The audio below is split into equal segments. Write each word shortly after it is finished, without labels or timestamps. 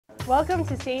Welcome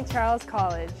to St. Charles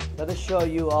College. Let us show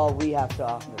you all we have to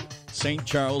offer. St.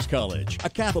 Charles College, a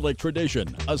Catholic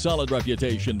tradition, a solid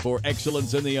reputation for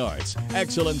excellence in the arts,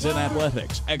 excellence in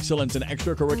athletics, excellence in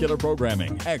extracurricular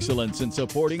programming, excellence in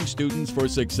supporting students for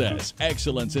success,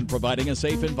 excellence in providing a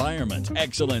safe environment,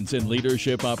 excellence in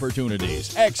leadership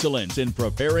opportunities, excellence in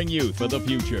preparing youth for the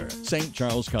future. St.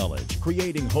 Charles College,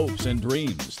 creating hopes and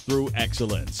dreams through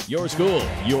excellence. Your school,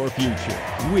 your future.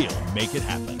 We'll make it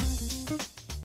happen.